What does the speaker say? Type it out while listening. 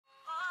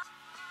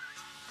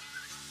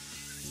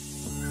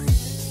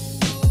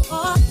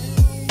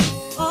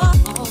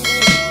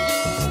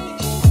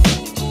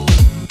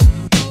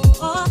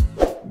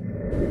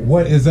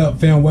What is up,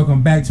 fam?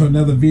 Welcome back to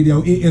another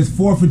video. It is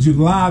 4th of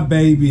July,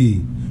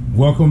 baby.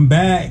 Welcome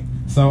back.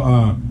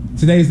 So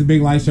today's the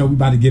big light show. We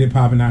about to get it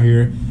popping out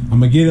here.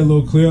 I'm gonna get a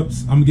little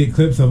clips. I'm gonna get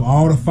clips of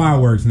all the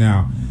fireworks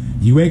now.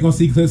 You ain't gonna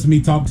see clips of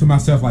me talking to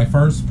myself like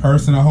first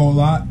person a whole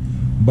lot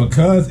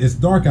because it's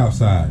dark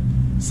outside.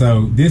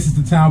 So this is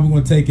the time we're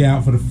gonna take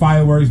out for the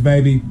fireworks,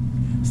 baby.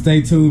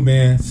 Stay tuned,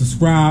 man.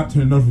 Subscribe,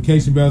 turn the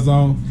notification bells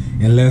on,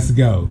 and let's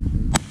go.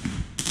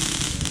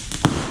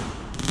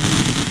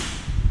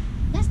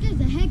 That scares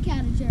the heck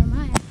out of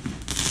Jeremiah.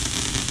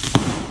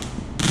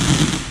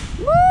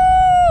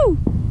 Woo!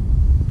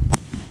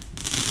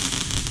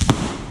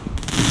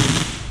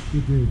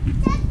 Good dude.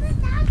 That's the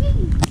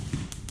doggy.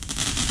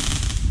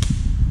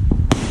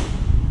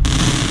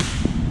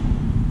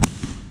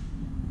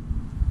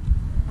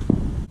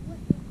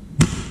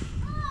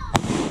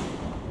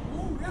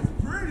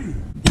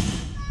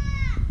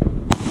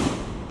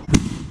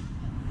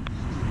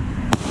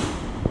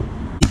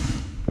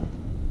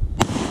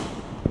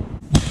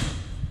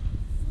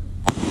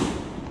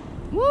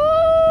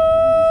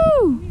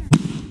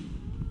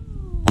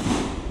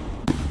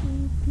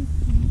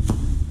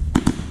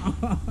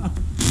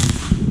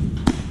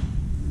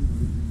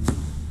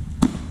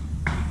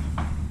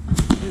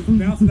 It's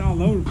bouncing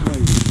all over the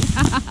place.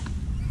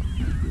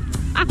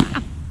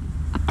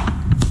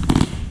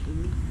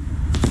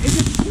 It's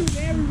just shooting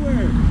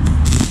everywhere.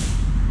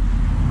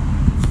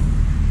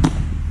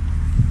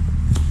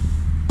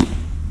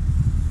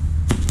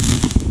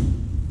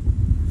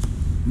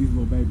 These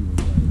little baby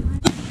ones right here.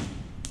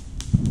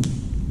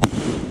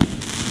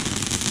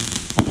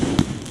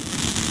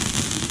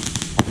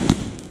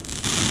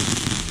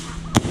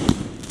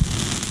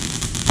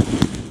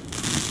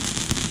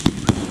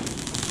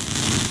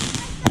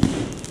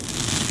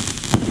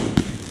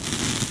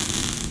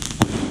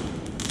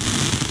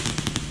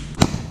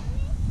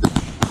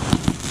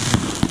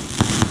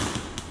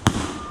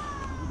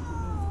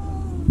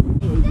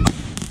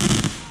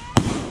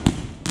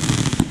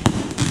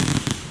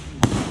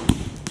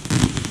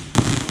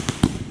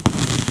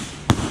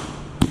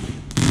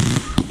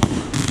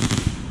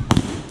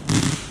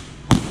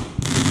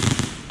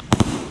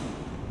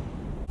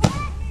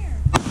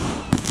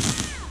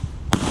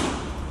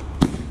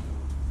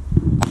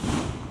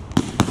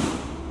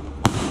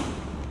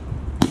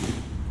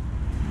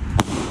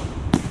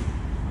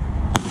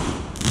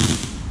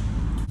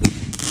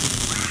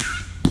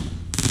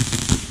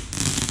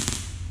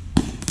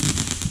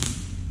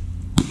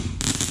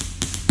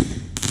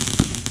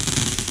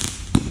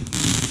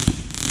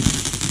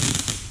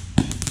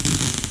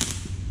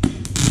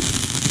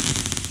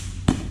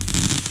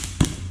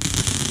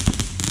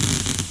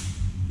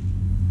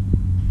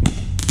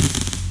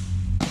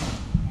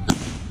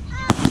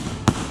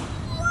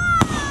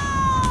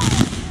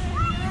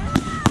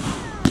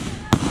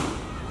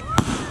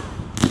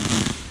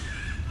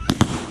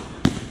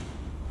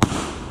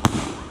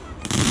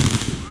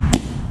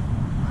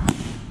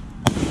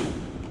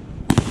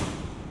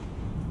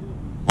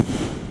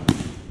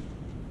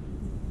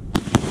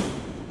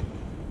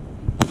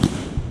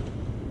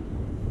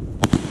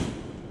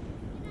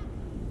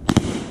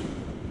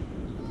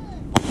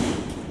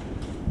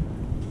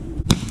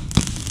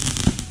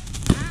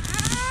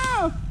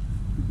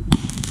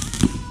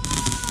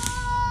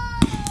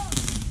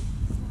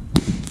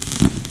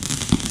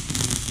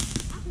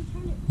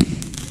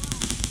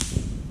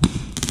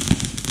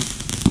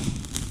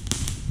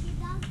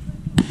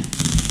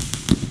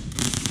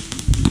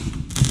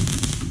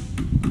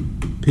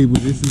 People,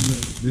 this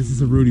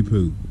is a Rudy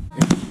poo.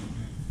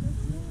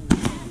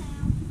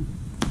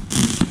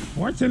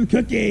 Fortune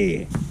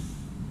cookie.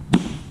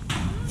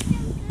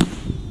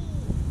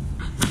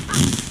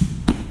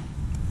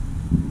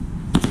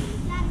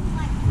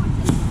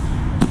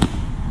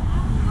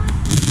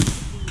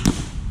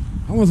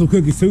 I want some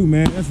cookies too,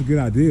 man. That's a good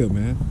idea,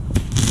 man.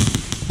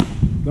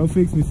 Go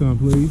fix me some,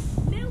 please.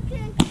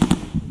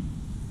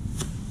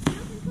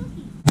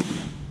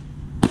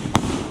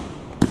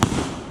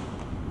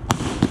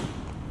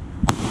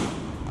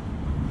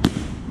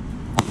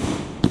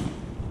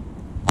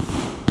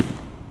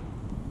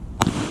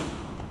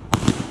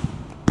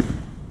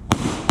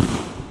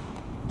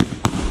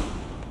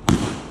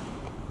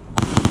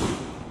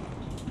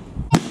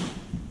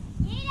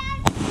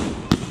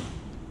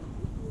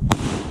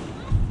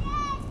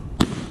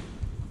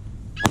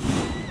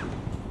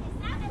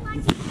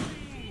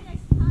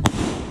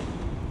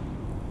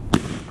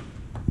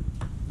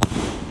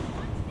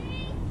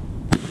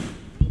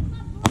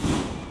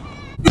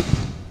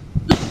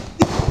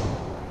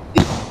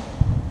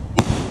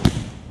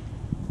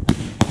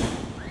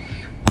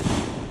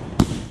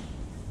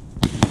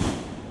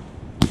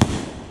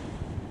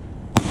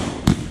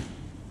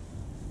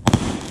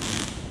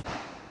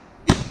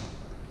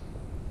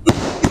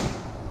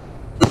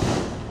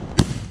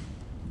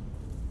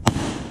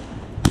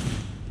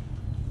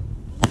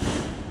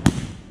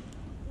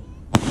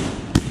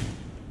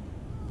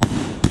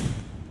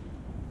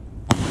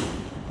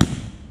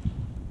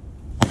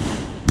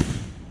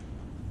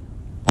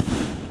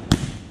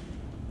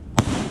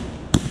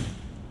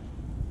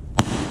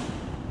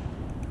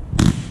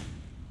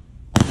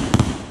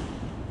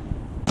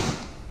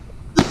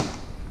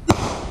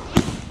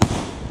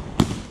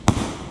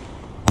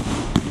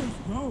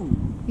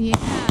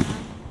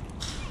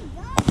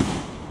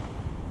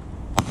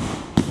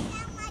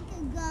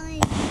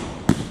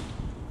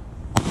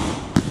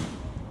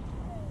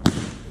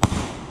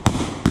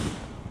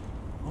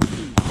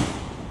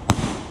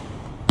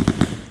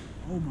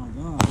 Oh my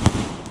God.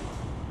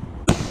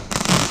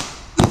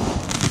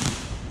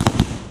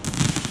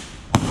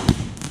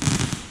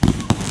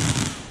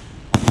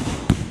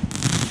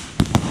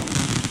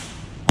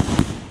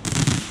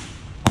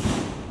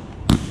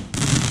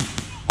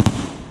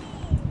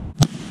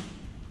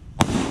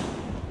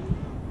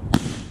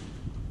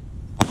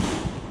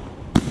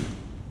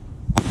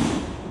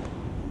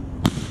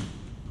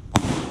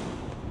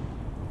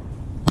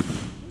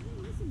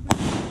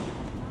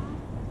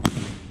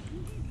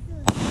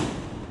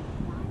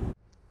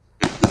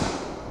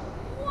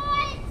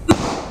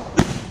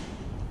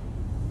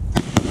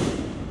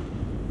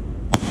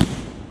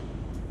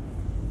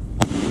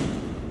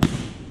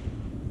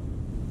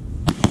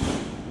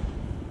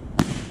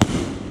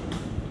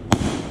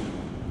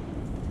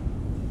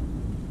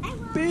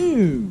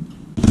 Boom!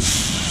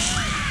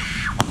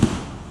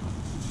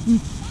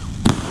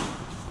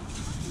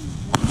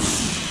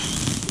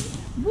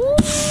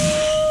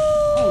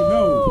 Oh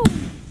no!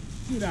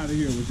 Get out of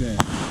here with that.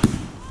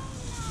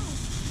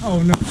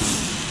 Oh no!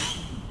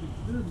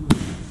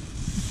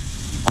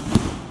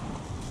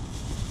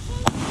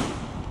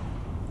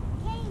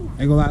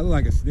 Ain't gonna lie, it look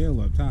like a snail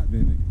up top,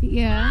 didn't it?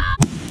 Yeah.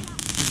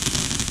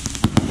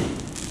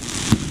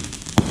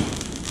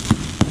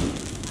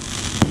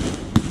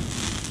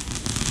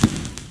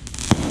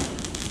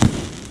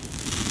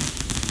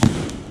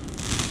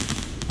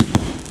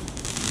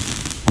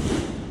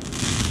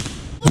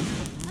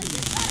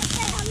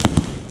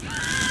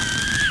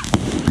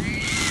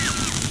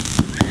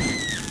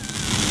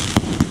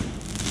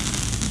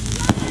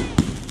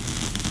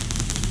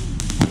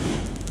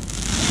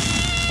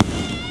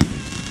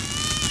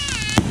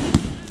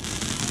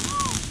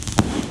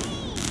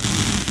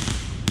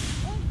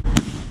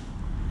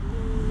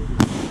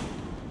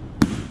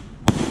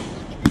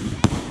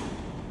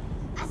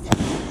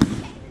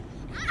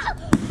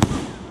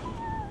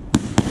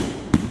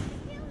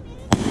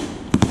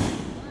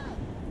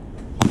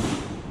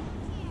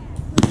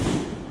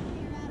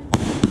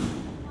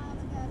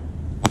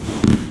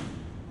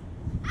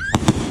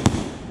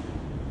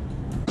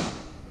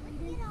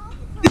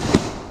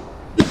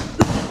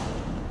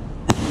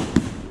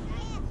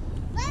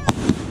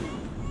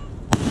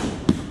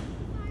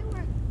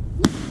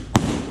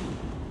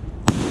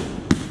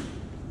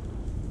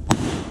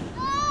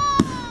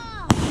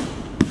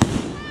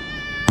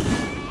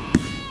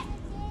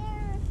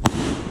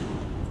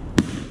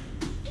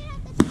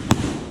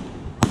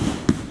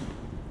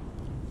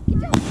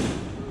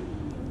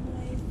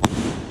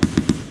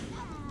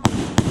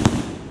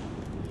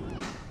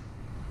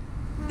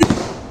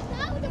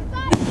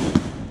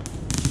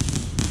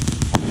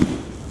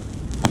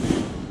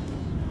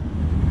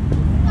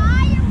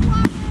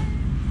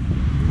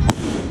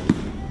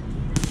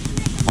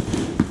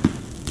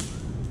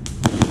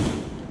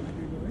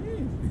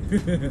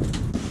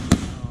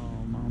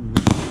 Oh, mom.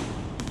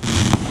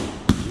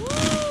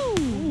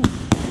 Woo!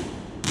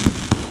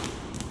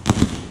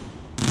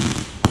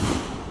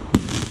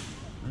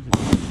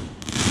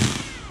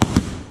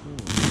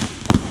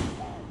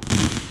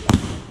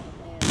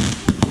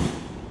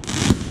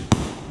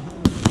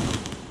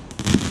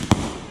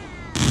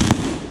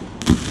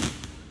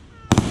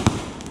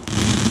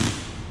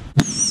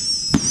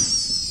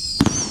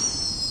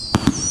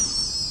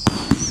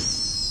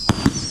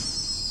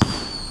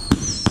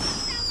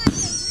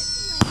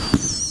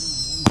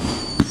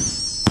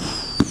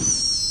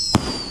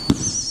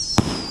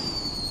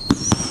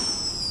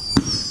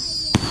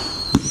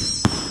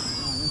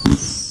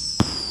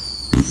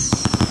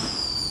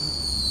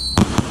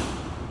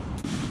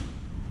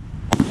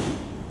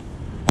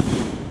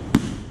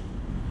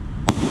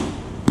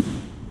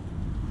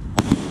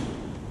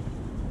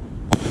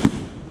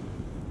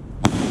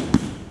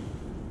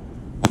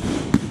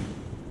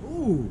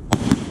 Ooh.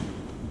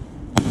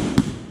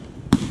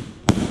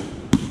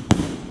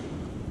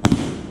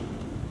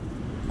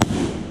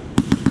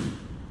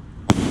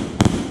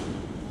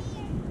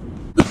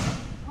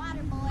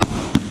 Water boy.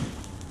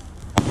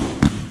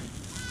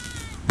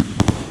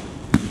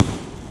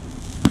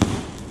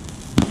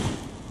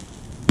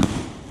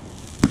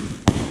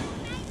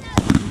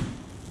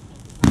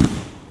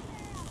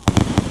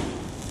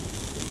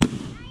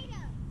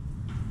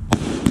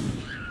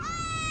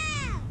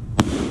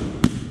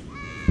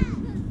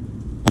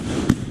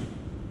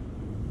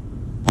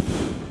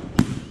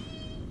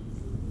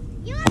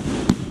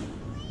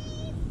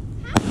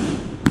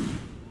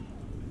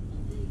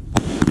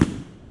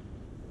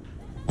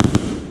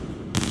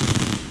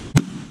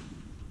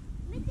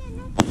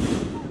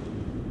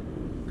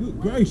 Good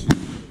gracious.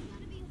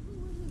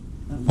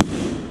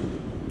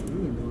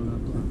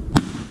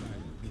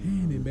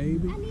 Candy,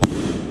 baby. I need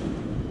some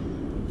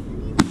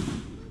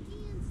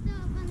cookie and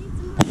stuff. I need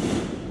some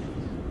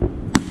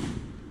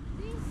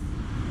this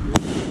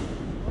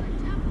or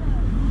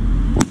chocolate.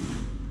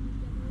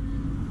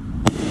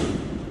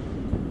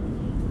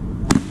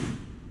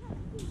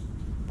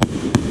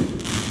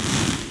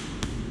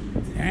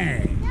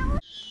 Dang.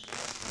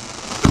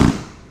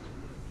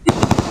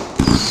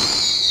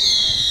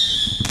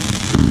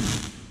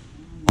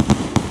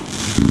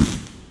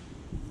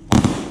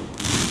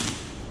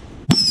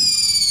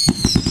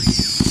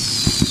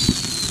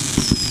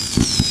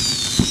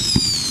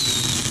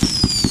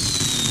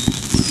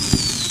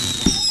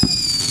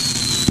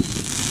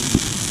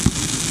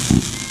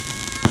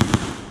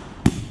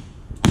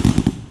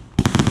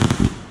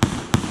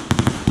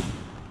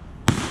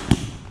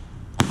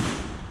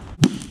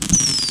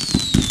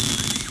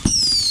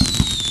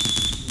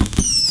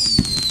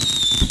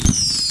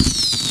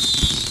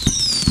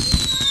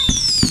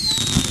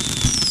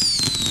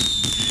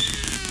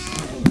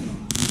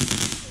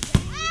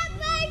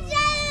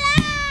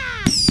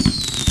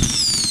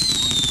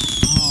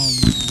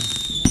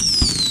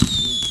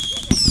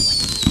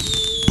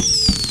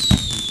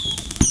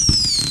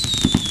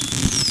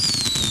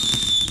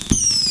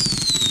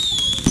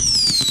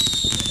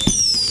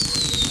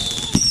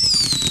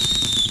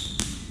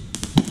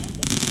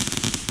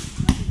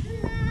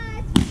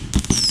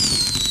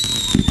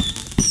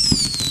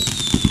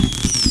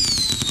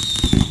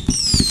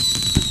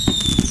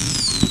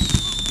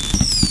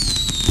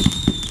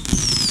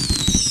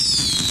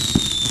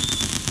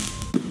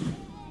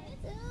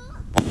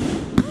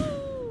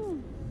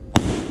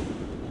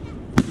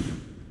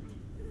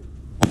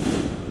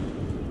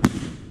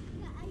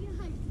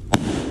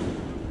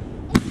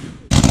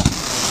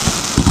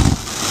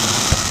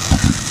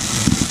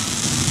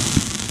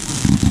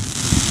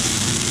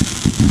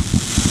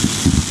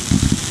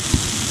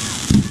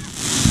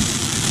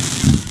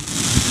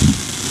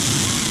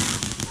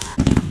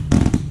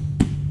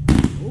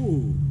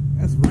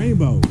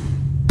 rainbow.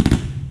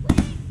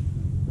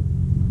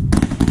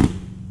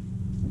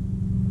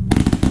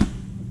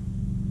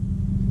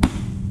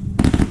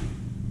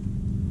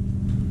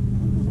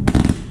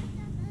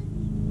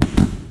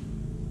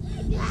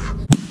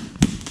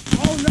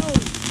 Oh no!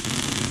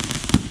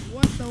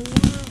 What the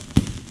world?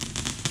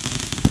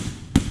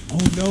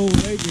 Oh no,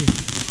 lady.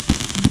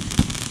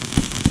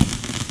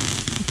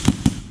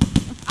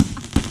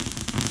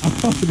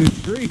 Oh, the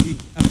tree.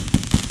 Oh,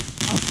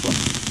 the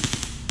tree.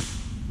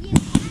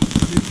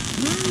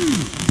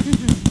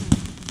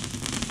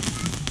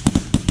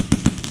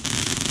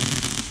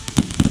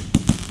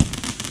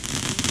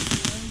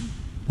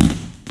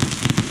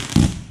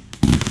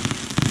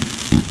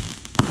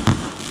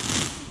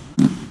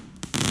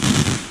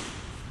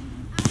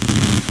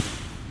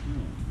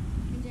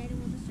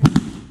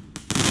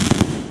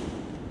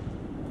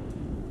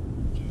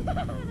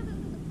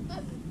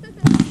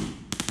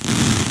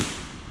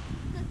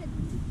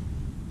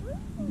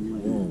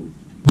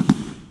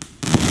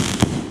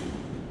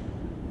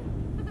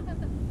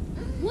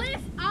 What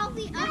if all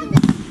the other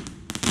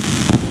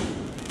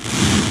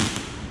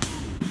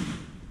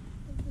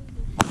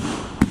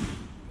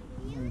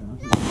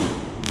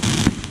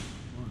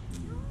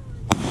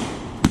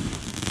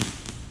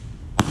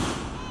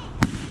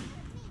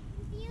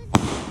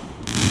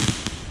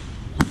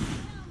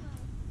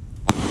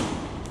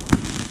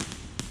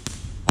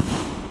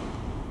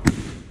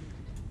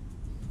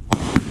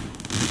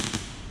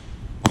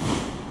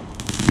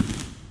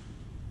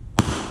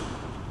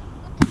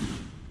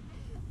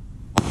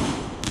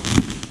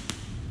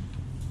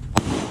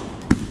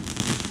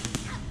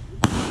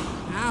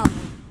Ow!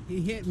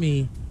 He hit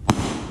me.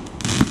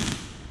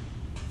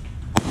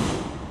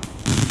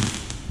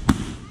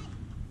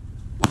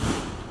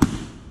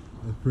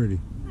 That's pretty.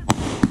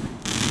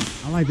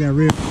 I like that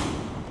rib.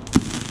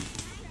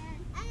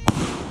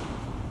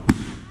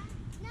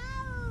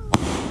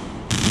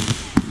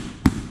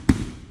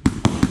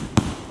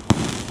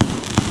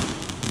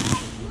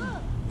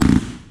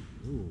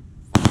 Ooh.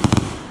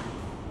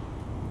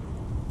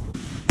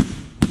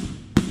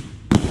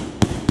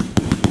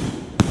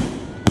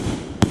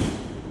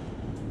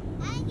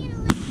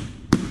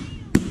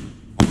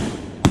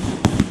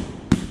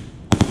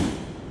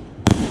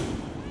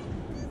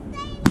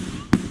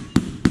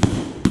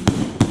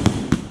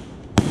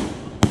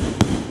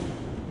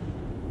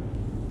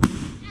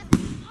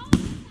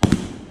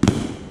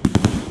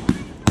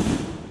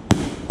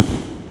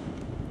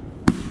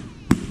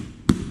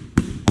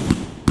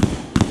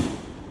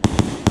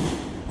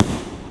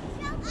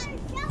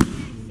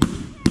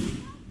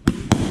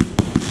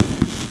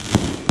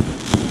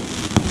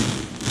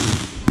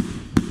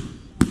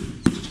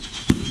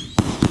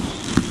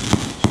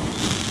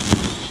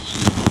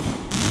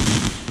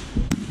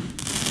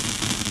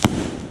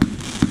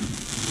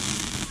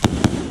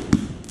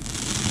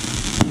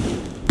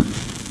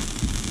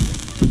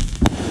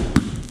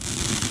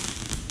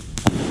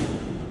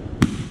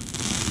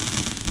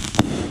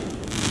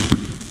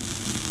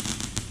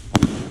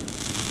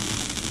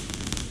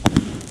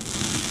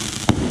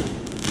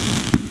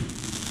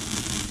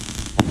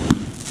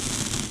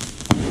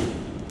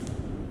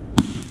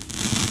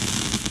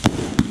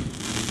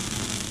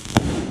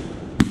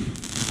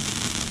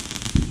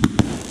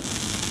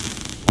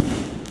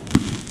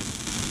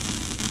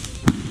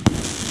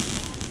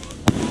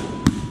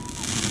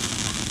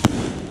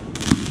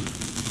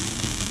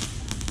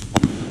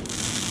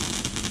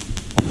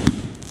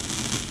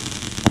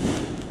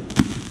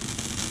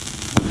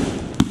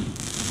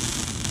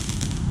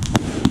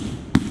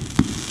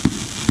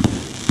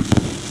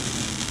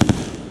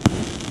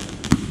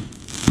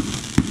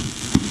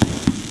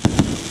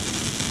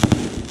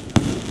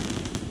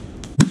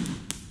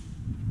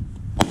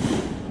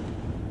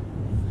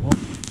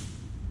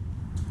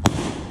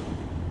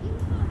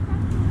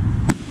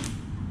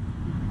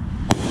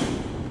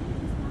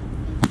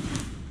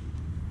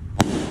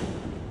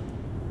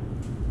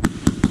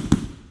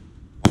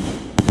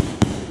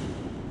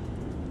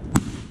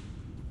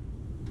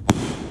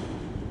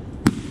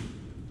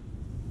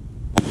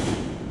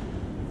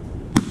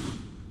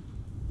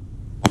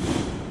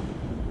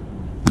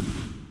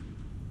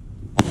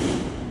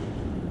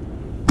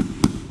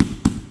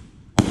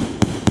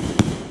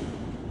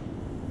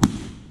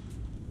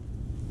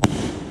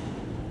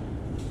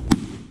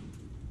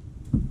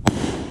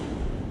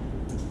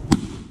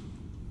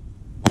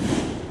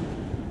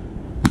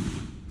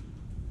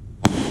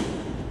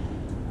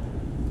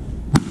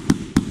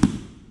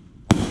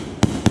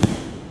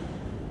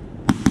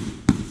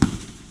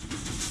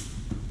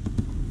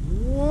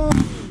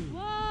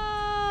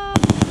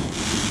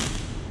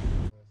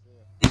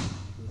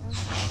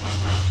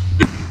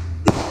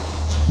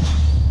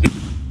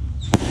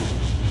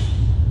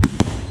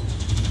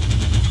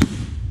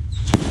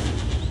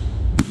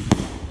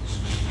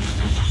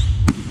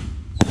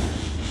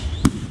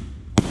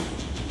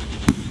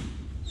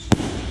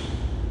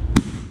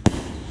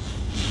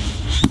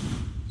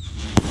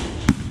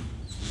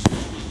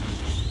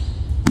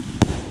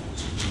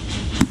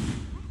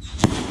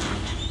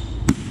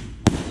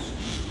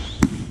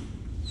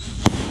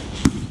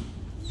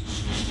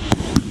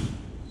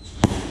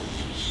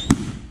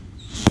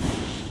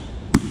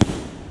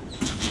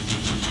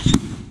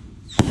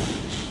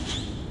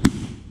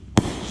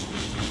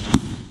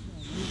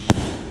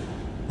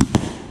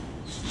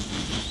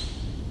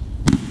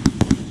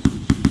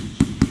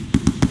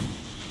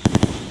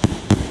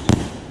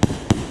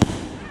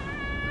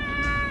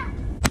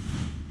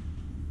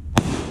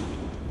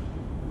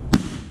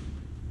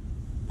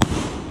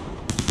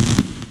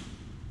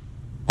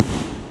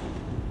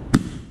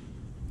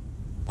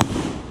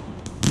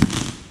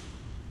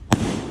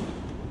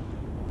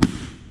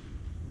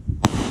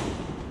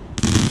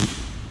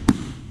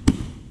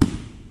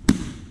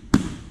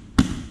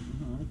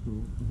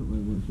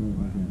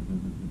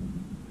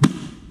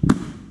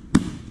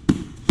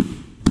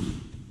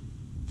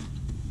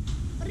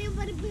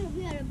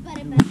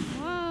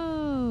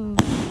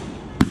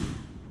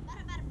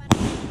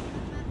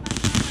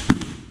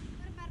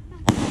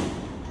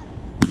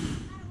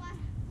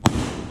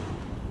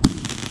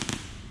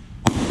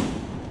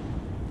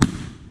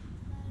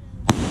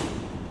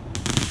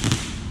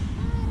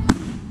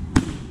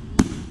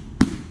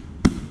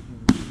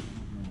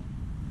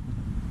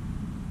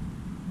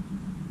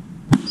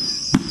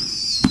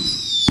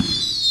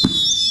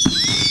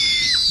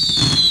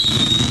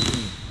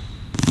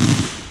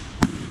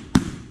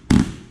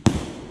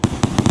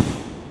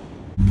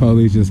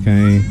 Police just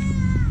came.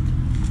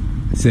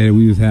 Said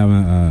we was having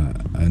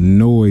a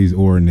noise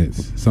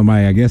ordinance.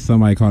 I guess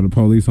somebody called the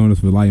police on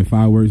us for lighting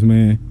fireworks,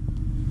 man.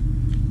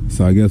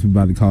 So I guess we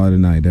about to call it a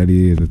night. That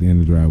is at the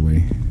end of the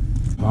driveway.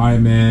 All right,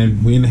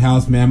 man. We in the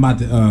house, man. I'm about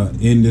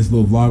to end this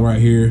little vlog right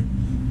here.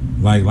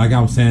 Like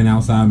I was saying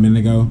outside a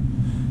minute ago,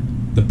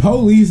 the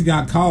police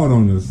got called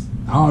on us.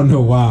 I don't know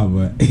why,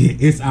 but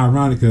it's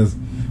ironic because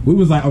we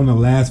was like on the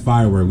last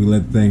firework. We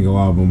let the thing go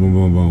off, boom, boom,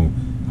 boom,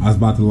 boom. I was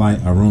about to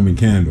light a Roman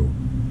candle.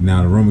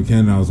 Now the Roman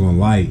candle I was gonna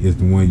light is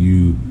the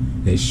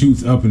one that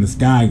shoots up in the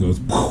sky and goes,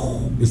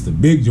 poof. It's the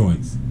big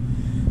joints.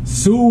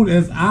 Soon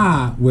as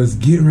I was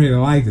getting ready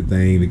to light the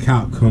thing, the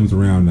cop comes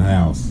around the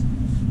house,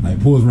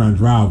 like pulls around the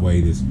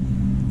driveway. This,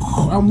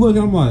 I'm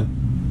looking, I'm like,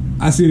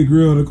 I see the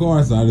grill of the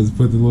car, so I just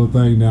put the little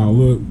thing down.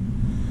 Look,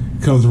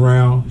 comes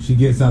around, she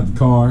gets out the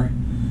car,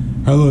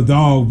 her little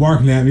dog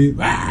barking at me.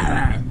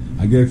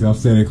 I guess I'm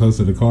standing close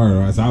to the car,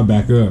 right? So I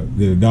back up.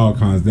 Then the dog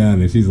comes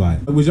down and she's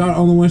like, "Was y'all the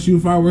only one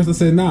shooting fireworks?" I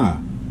said, Nah.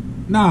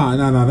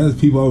 There's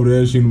people over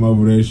there shooting them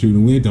over there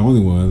shooting. We ain't the only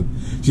one.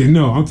 She said,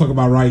 "No, I'm talking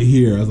about right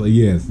here." I was like,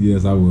 Yes,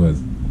 I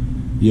was.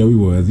 Yeah, we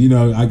was. You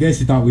know, I guess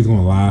she thought we was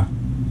gonna lie.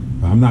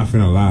 But I'm not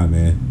finna lie,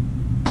 man.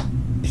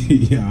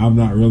 Yeah, I'm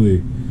not really.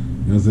 You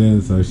know what I'm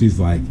saying? So she's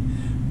like,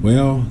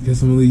 "Well,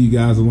 guess I'm gonna leave you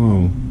guys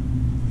alone."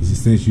 She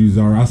since you was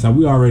already. I said,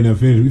 "We already done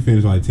finished. We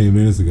finished like 10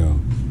 minutes ago."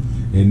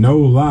 And no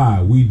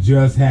lie, we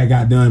just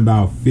got done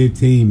about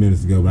 15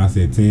 minutes ago. But I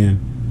said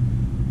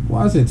 10.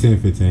 Well, I said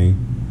 10,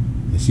 15.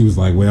 And she was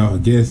like, "Well, I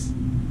guess,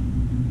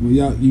 well,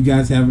 y'all, you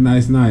guys have a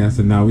nice night." I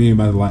said, "No, we ain't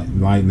about to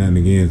light nothing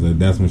again." So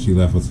that's when she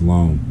left us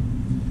alone.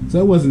 So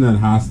it wasn't nothing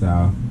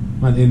hostile. I'm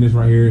about to end this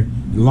right here.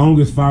 The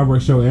longest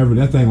fireworks show ever.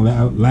 That thing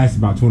lasted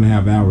about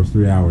 2.5 hours,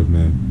 3 hours,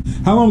 man.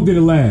 How long did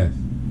it last?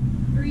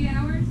 3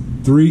 hours.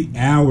 3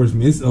 hours,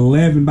 man. It's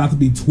 11, about to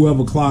be 12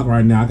 o'clock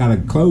right now. I gotta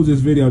close this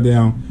video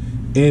down,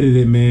 edit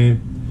it, man.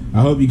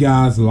 I hope you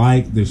guys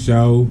like the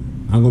show.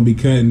 I'm gonna be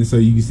cutting so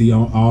you can see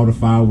all the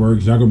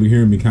fireworks. Y'all gonna be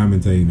hearing me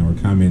commenting or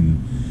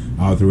commenting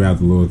all throughout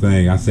the little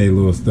thing. I say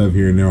little stuff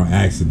here and there on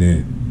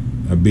accident,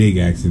 a big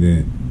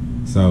accident.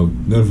 So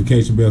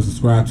notification bell,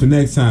 subscribe. Till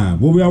next time,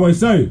 what we always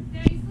say,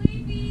 Stay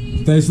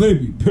sleepy. stay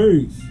sleepy.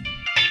 Peace.